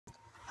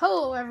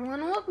Hello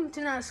everyone, welcome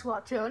to another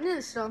SWAT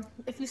video.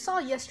 If you saw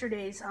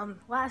yesterday's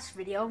last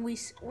video,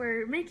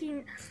 we're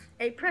making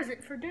a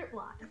present for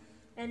Dirtblaauk.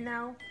 And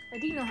now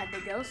Adino had to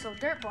go, so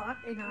Dirtblaauk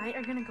and I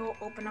are gonna go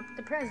open up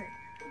the present.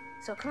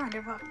 So come on,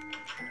 Dirtblaauk.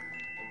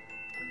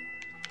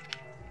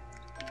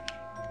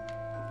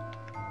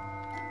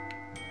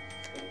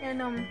 And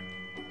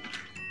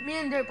me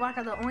and Dirtblaauk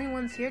are the only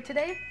ones here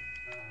today.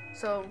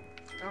 So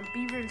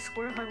Beaver and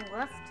Squirrel have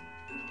left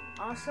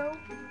also.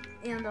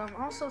 And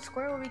also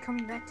Squirrel will be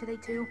coming back today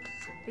too,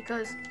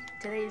 because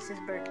today is his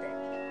birthday.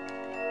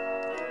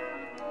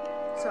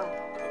 So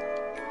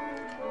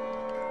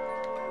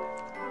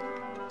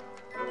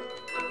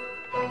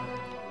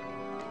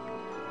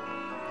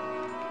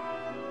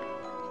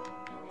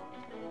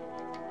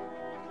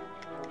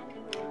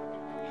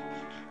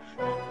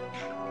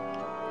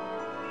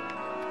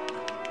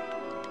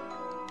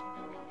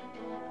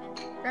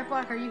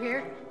Dirtblaauk, are you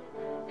here?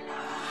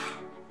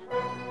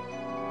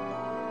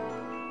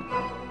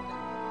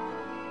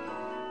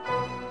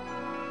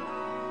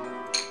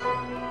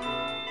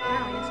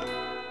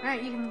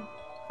 Alright, you can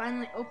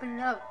finally open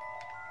it up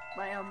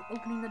by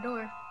opening the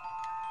door.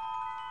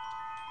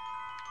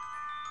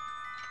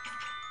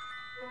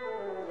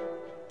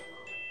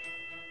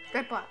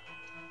 Dirtblaauk,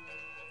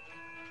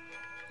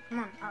 come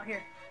on, out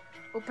here.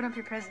 Open up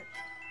your present.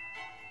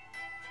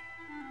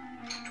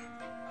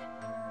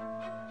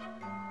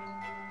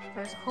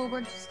 There's a whole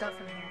bunch of stuff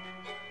in here.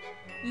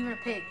 Even a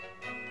pig.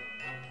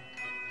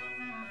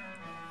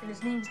 And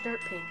his name's Dirt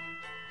Pig.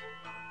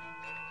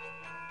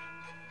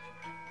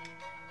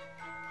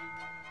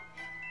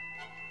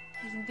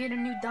 You can get a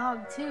new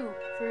dog too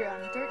for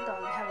Dirt Dog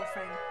to have a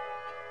friend.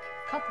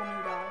 A couple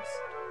new dogs.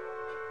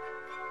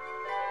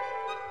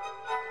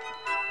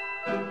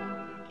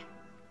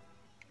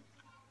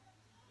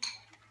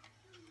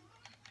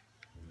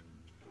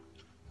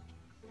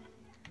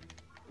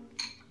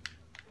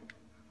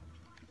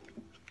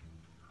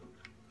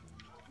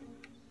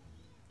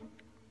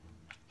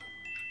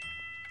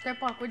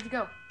 Dirtblaauk, where'd you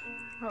go?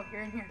 Oh,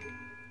 you're in here.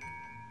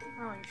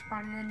 Oh, you're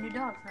spawning in new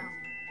dogs now.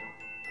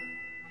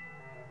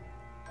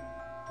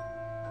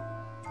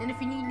 And if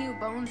you need new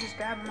bones, just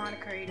grab them out of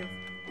creative.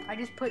 I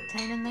just put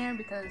 10 in there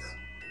because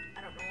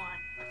I don't know why.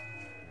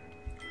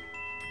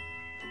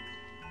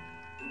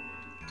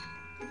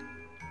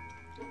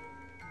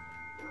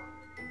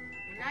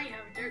 And now you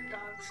have a Dirt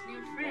Dog's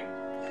new friend.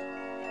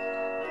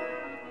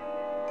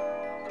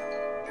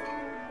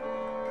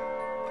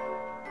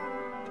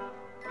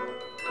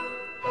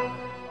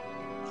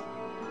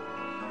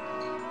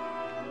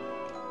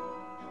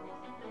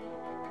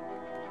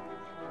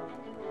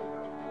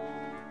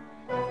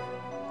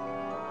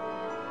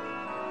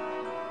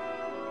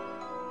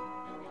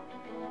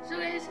 So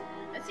guys,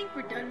 I think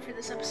we're done for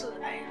this episode.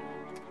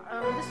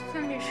 This is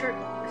gonna be a short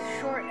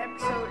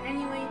episode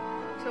anyway,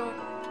 so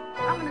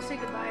I'm gonna say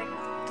goodbye.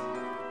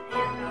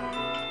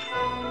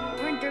 And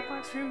we're in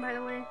Dirtblaauk's room, by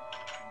the way.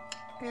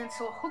 And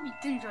so I hope you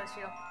did enjoy this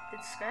video.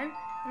 Hit subscribe,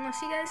 and I'll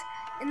see you guys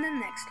in the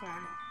next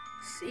one.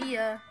 See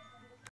ya.